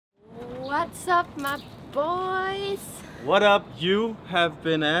What's up, my boys? What up? You have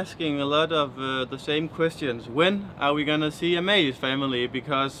been asking a lot of the same questions. When are we gonna see Amalie's family?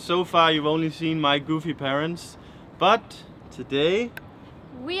 Because so far you've only seen my goofy parents. But today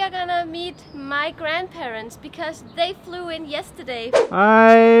we are gonna meet my grandparents because they flew in yesterday.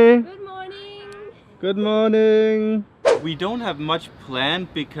 Hi! Good morning! Good morning! We don't have much planned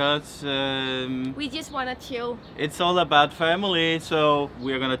because we just wanna chill. It's all about family, so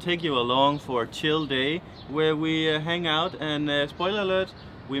we're gonna take you along for a chill day where we hang out and spoiler alert,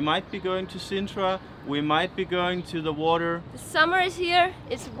 we might be going to Sintra, we might be going to the water. The summer is here,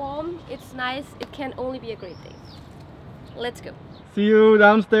 it's warm, it's nice, it can only be a great day. Let's go. See you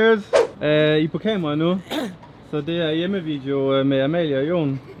downstairs. I er på kamera nu, så det er hjemmevideo med Amalie og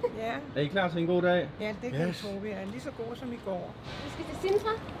Joen. Ja. Er I klar til en god dag? Ja, det kan jeg tro, vi er lige så gode som i går. Vi skal til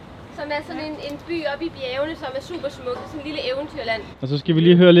Sintra, som er sådan en by oppe i bjergene, som er super smuk. Sådan en lille eventyrland. Og så skal vi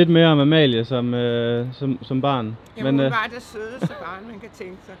lige høre lidt mere om Amalie som barn. Ja, hun var det sødeste barn, man kan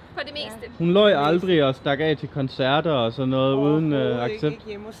tænke sig. For det meste. Hun løj aldrig og stak af til koncerter og sådan noget uden accept. Ikke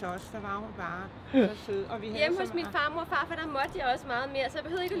hjemme hos os, der var hun bare så sød. Og vi havde hjemme hos min farmor og farfar, der måtte jeg også meget mere, så jeg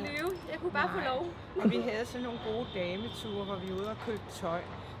behøvede ikke at lyve. Jeg kunne bare få lov. Og vi havde sådan nogle gode dameture, hvor vi var ude og købte tøj.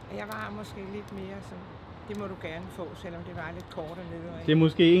 Og jeg var måske lidt mere sådan, det må du gerne få, selvom det var lidt kortere nede.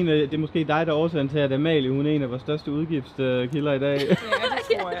 Det er måske dig, der er årsagen til, at Amalie hun er en af vores største udgiftskilder i dag. Ja,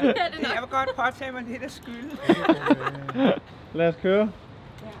 det tror jeg. Jeg vil godt påtage mig lidt af skylden. Lad os køre.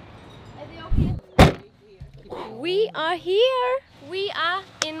 Er det okay? We are here. We are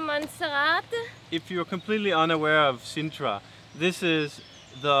in Monserrate. If you're completely unaware of Sintra, this is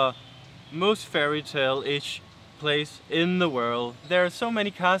the most fairy tale-ish place in the world. There are so many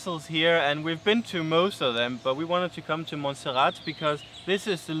castles here and we've been to most of them, but we wanted to come to Monserrate because this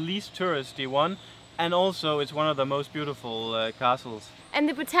is the least touristy one and also it's one of the most beautiful castles. And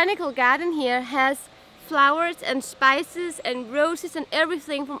the botanical garden here has flowers and spices and roses and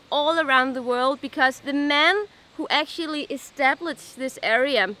everything from all around the world because the man who actually established this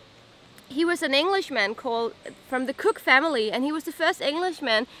area, he was an Englishman from the Cook family, and he was the first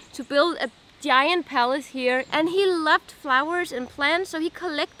Englishman to build a giant palace here, and he loved flowers and plants, so he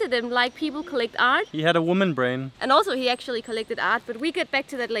collected them like people collect art. He had a woman brain. And also he actually collected art, but we get back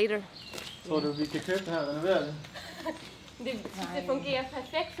to that later. Tror du, vi kan købe det her og renovere det? Det fungerer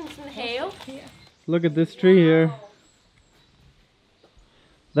perfekt som sådan en have. Look at this tree here.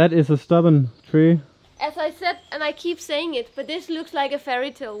 That is a stubborn tree. As I said, and I keep saying it, but this looks like a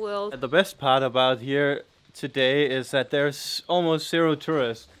fairy tale world. The best part about here today is that there's almost zero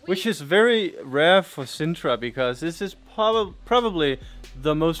tourists, which is very rare for Sintra because this is probably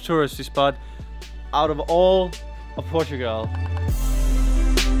the most touristy spot out of all of Portugal.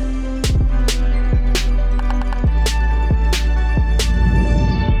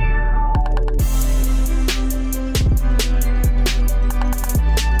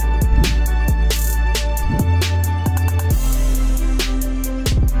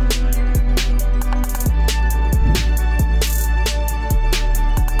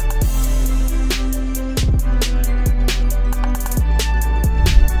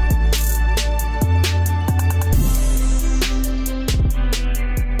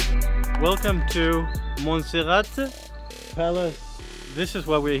 Welcome to Monserrate Palace. This is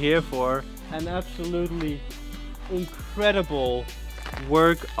what we're here for. An absolutely incredible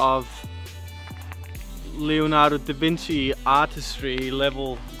work of Leonardo da Vinci artistry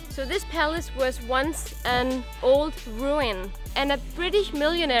level. So this palace was once an old ruin, and a British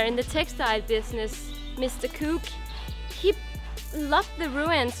millionaire in the textile business, Mr. Cook, he loved the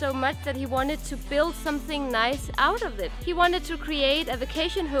ruin so much that he wanted to build something nice out of it. He wanted to create a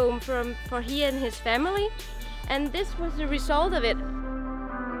vacation home for he and his family, and this was the result of it.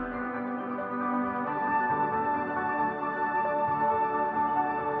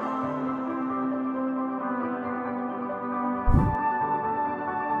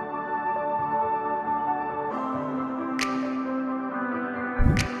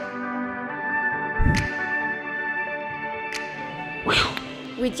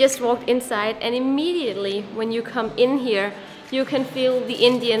 We just walked inside, and immediately when you come in here you can feel the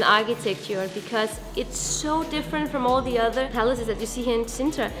Indian architecture because it's so different from all the other palaces that you see here in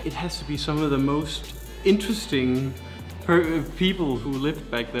Sintra. It has to be some of the most interesting people who lived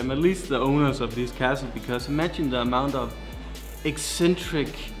back then, at least the owners of this castle, because imagine the amount of eccentric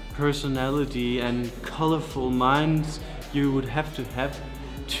personality and colorful minds you would have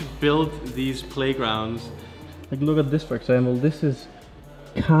to build these playgrounds. Like, look at this, for example. This is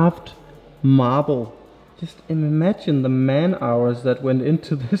carved marble. Just imagine the man hours that went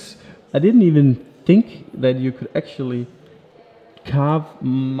into this. I didn't even think that you could actually carve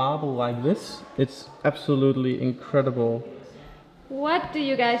marble like this. It's absolutely incredible. What do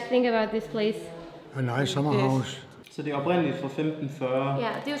you guys think about this place? A nice summer house. Så det er oprindeligt fra 1540. Ja,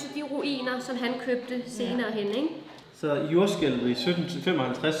 det er jo så de ruiner, som han købte senere hen, ikke? Så jordskælvet i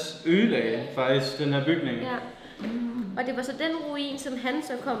 1755 ødelagde faktisk den her bygning. Ja. Og det var så den ruin, som han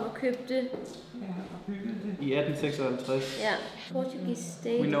så kom og købte I 1856. Ja, Portuguese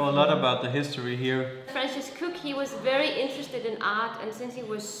state. We know a lot about the history here. Francis Cook, he was very interested in art, and since he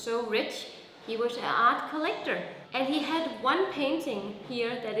was so rich, he was an art collector. And he had one painting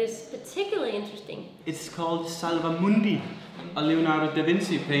here that is particularly interesting. It's called Salvamundi, a Leonardo da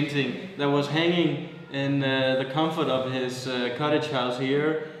Vinci painting that was hanging in the comfort of his cottage house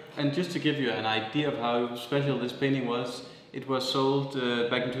here. And just to give you an idea of how special this painting was, it was sold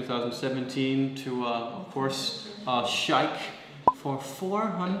back in 2017 to, of course, a sheikh for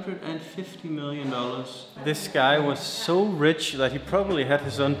 $450 million. This guy was so rich that he probably had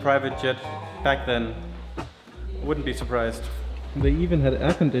his own private jet back then. Wouldn't be surprised. They even had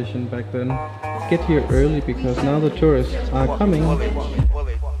air conditioning back then. Get here early because now the tourists are coming.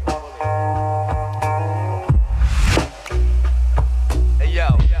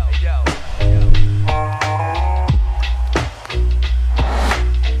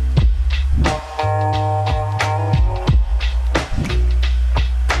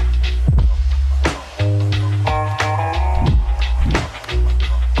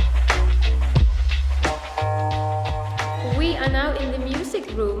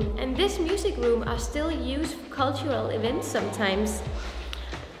 Are still used for cultural events sometimes,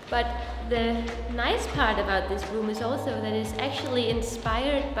 but the nice part about this room is also that it's actually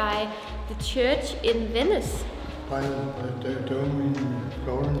inspired by the church in Venice. By the dome in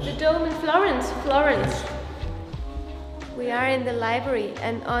Florence. The dome in Florence. We are in the library,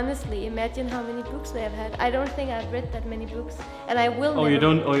 and honestly, imagine how many books they have had. I don't think I've read that many books, and I will. Oh,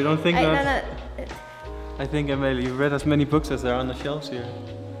 never... you don't think that? No. I think, Amalie, you've read as many books as there are on the shelves here.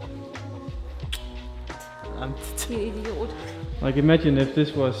 You idiot. Like, imagine if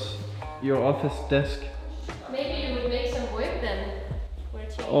this was your office desk. Maybe you would make some work then.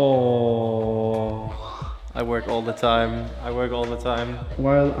 Oh, I work all the time.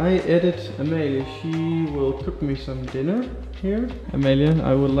 While I edit Amalie, she will cook me some dinner here. Amalie,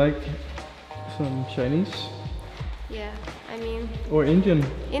 I would like some Chinese. Yeah, I mean... Or Indian.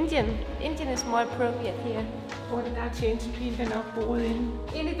 Indian is more appropriate here. Hvor er det der tjenestepigen, der nok boede inde?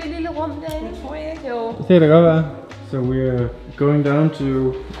 Inde i det lille rum derinde. Det tror jeg ikke. Jo. Det kan godt være. So we're going down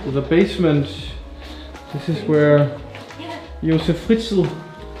to the basement. This is where Josef Fritzl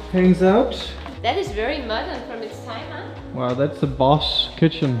hangs out. That is very modern from its time, huh? Wow, that's the boss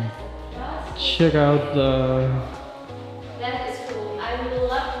kitchen. Check out the... That is cool. I would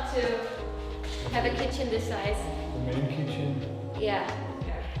love to have a kitchen this size. The main kitchen. Yeah.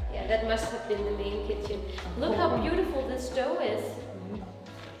 That must have been the main kitchen. Look how beautiful this stove is.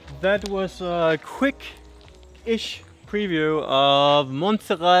 That was a quick-ish preview of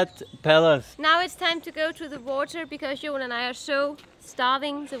Monserrate Palace. Now it's time to go to the water because Joen and I are so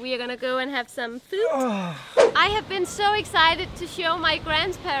starving, so we are gonna go and have some food. I have been so excited to show my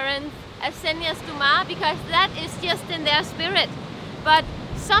grandparents Asenya's Duma because that is just in their spirit. But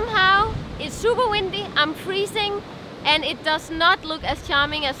somehow it's super windy, I'm freezing, and it does not look as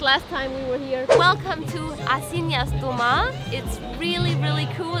charming as last time we were here. Welcome to Asenya's Duma. It's really, really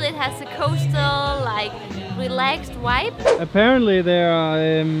cool. It has a coastal, like, relaxed vibe. Apparently they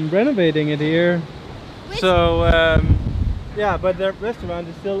are renovating it here. So, yeah, but the restaurant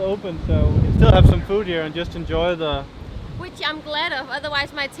is still open, so we can still have some food here and just enjoy the... Which I'm glad of,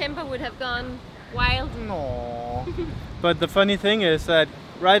 otherwise my temper would have gone wild. No. But the funny thing is that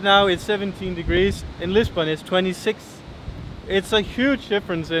right now it's 17 degrees, in Lisbon it's 26. It's a huge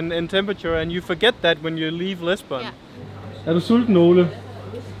difference in temperature, and you forget that when you leave Lisbon. Yeah. Er du sulten, Ole?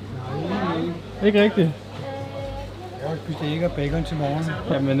 Ikke rigtigt? Jeg har spist æg og bacon til morgen.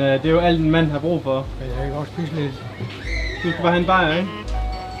 Jamen, det er jo alt en mand har brug for. Men jeg kan godt spise lidt. Du skal bare have en bajer, ikke?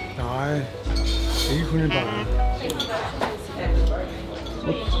 Nej, ikke kun en bajer.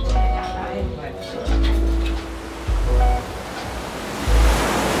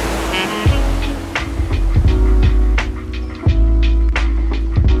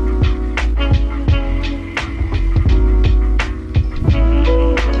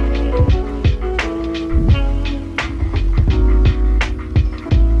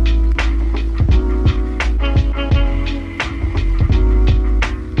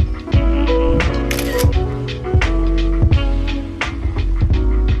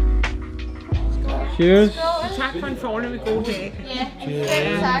 Cheers. Tak for en fornemmelig god dag. Ja,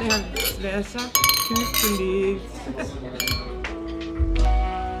 Det har været så hyggeligt.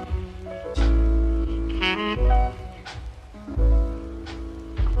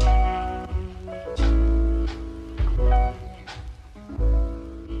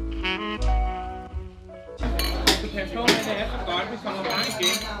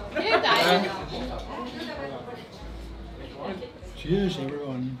 måske. Det er dejligt. Cheers,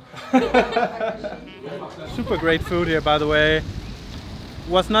 everyone. Super great food here, by the way.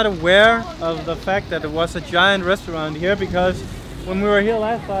 Was not aware of the fact that it was a giant restaurant here, because when we were here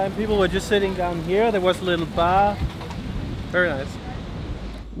last time, people were just sitting down here. There was a little bar. Very nice.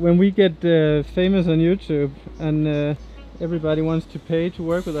 When we get famous on YouTube and everybody wants to pay to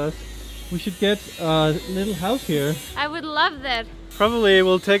work with us, we should get a little house here. I would love that. Probably it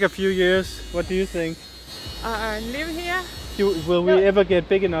will take a few years. What do you think? Live here? Will we ever get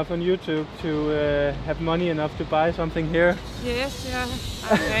big enough on YouTube to have money enough to buy something here? Yes, yeah.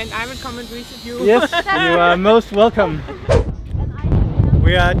 And I will come and visit you. Yes, you are most welcome.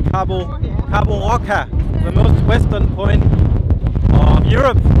 We are at Cabo Roca, the most western point of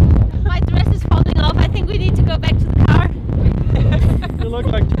Europe. My dress is falling off. I think we need to go back to the car. You look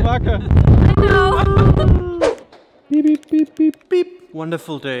like Chewbacca. I know. Beep, beep, beep, beep, beep.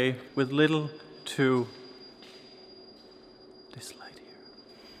 Wonderful day with little to this light here.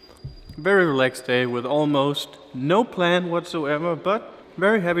 Very relaxed day with almost no plan whatsoever, but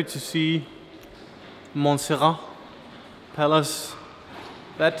very happy to see Monserrate Palace.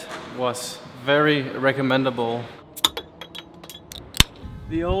 That was very recommendable.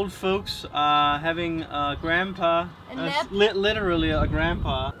 The old folks are having a grandpa, literally a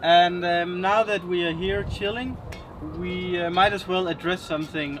grandpa. And now that we are here chilling, we might as well address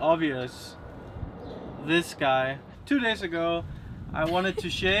something obvious. This guy. 2 days ago I wanted to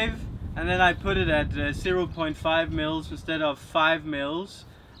shave, and then I put it at 0.5 mils instead of 5 mils,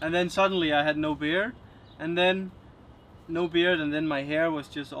 and then suddenly I had no beard, and then no beard, and then my hair was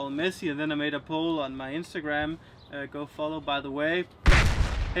just all messy, and then I made a poll on my Instagram, go follow by the way.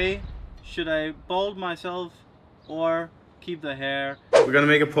 Hey, should I bald myself or keep the hair? We're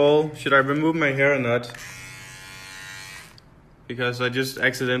gonna make a poll. Should I remove my hair or not? Because I just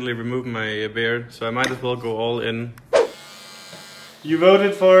accidentally removed my beard, so I might as well go all in. You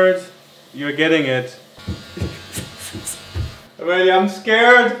voted for it, you're getting it. Really, I'm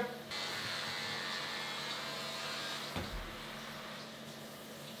scared.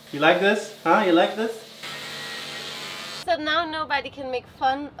 You like this? Huh? You like this? So now nobody can make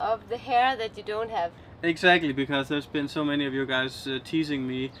fun of the hair that you don't have. Exactly, because there's been so many of you guys teasing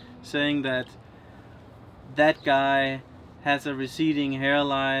me, saying that that guy has a receding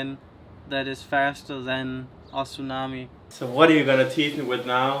hairline that is faster than a tsunami. So what are you gonna tease me with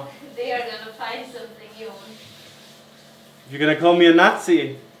now? They are gonna find something, Joen. You're gonna call me a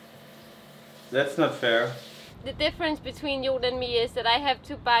Nazi? That's not fair. The difference between Joen and me is that I have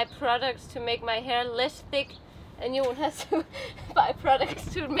to buy products to make my hair less thick, and Joen has to buy products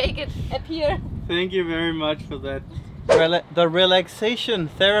to make it appear. Thank you very much for that. The relaxation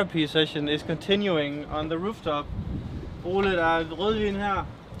therapy session is continuing on the rooftop. Ole, der er rødvin her.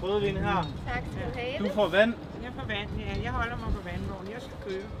 Rødvin her. Tak skal du have. Du får vand. Jeg får vand, ja. Jeg holder mig på vandvognen. Jeg skal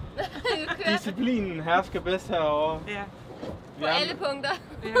køre. Disciplinen hersker bedst herovre. Ja. På alle punkter.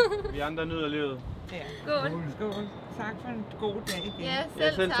 Vi andre nyder livet. Ja. Skål. Skål. Tak for en god dag igen.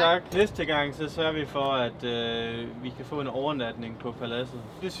 Ja, selv tak. Næste gang så sørger vi for, at vi kan få en overnatning på paladset.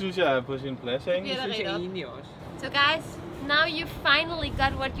 Det synes jeg er på sin plads, ikke? Det synes jeg egentlig også. So guys, now you finally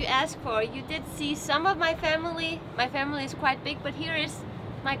got what you asked for. You did see some of my family. My family is quite big, but here is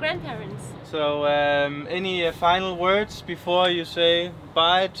my grandparents. So any final words before you say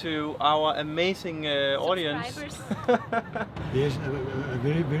bye to our amazing audience? Yes, a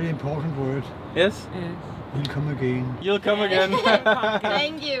very, very important word. Yes? Yes. We'll come again. You'll come again.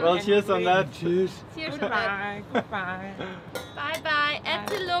 Thank you. Well, cheers on that. Cheers. Cheers. Goodbye. Goodbye. Bye bye.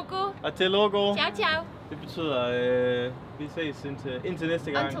 At logo. Og til logo. Ciao ciao. Det betyder, vi ses indtil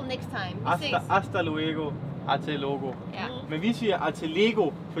næste gang. Until next time. Vi ses. Hasta luego. Artelego. Ja. Men vi siger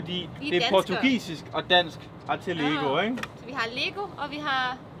artelego, fordi det er portugisisk og dansk. Artelego, ikke? Så vi har Lego, og vi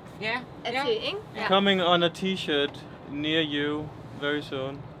har Ja. ikke? Ja. Coming on a t-shirt near you very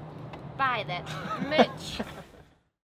soon. Buy that. Merch.